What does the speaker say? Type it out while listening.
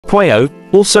Pueo,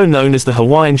 also known as the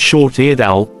Hawaiian Short-Eared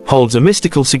Owl, holds a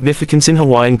mystical significance in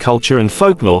Hawaiian culture and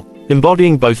folklore,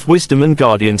 embodying both wisdom and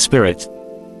guardian spirit.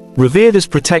 Revered as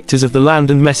protectors of the land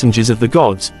and messengers of the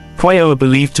gods, Pueo are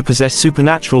believed to possess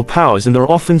supernatural powers and are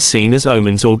often seen as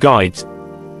omens or guides.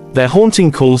 Their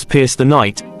haunting calls pierce the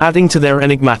night, adding to their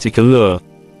enigmatic allure.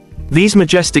 These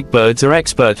majestic birds are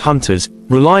expert hunters,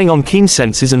 relying on keen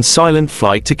senses and silent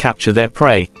flight to capture their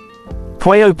prey.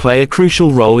 Pueo play a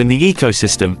crucial role in the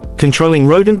ecosystem, controlling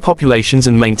rodent populations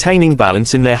and maintaining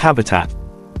balance in their habitat.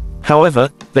 However,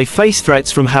 they face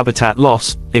threats from habitat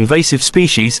loss, invasive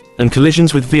species, and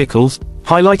collisions with vehicles,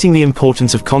 highlighting the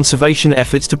importance of conservation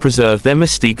efforts to preserve their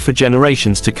mystique for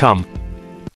generations to come.